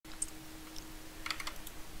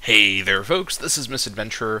Hey there folks, this is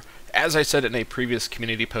Misadventurer. As I said in a previous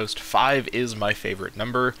community post, 5 is my favorite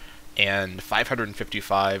number, and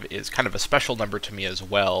 555 is kind of a special number to me as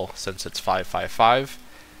well, since it's 555.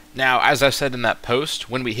 Now, as I said in that post,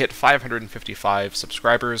 when we hit 555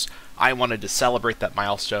 subscribers, I wanted to celebrate that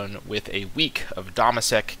milestone with a week of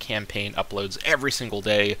Domasec campaign uploads every single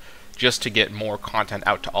day, just to get more content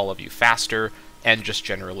out to all of you faster, and just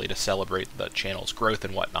generally to celebrate the channel's growth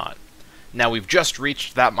and whatnot. Now, we've just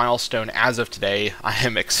reached that milestone as of today. I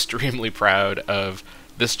am extremely proud of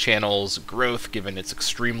this channel's growth, given its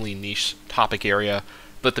extremely niche topic area,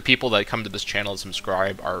 but the people that come to this channel and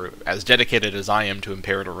subscribe are as dedicated as I am to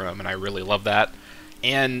Imperator Rome, and I really love that.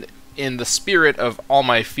 And in the spirit of all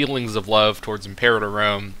my feelings of love towards Imperator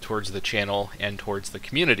Rome, towards the channel, and towards the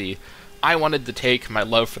community, I wanted to take my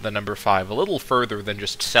love for the number 5 a little further than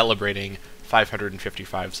just celebrating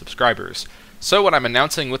 555 subscribers. So what I'm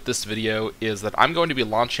announcing with this video is that I'm going to be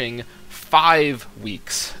launching 5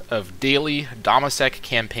 weeks of daily Domasec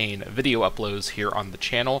campaign video uploads here on the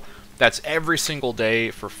channel. That's every single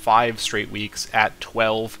day for 5 straight weeks at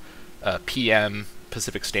 12 p.m.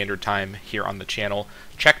 Pacific Standard Time here on the channel.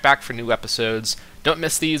 Check back for new episodes. Don't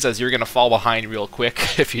miss these, as you're going to fall behind real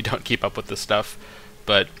quick if you don't keep up with this stuff.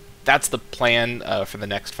 But that's the plan for the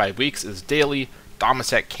next 5 weeks, is daily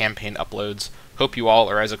Domasec campaign uploads. Hope you all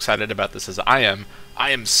are as excited about this as I am. I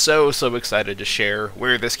am so excited to share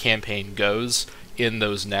where this campaign goes in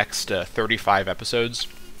those next 35 episodes.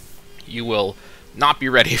 You will not be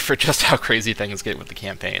ready for just how crazy things get with the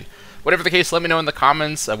campaign. Whatever the case, let me know in the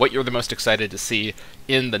comments what you're the most excited to see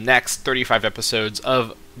in the next 35 episodes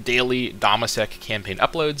of daily Domasec campaign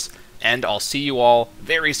uploads, and I'll see you all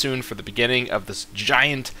very soon for the beginning of this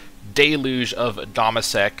giant deluge of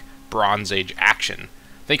Domasec Bronze Age action.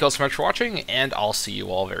 Thank you all so much for watching, and I'll see you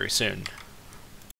all very soon.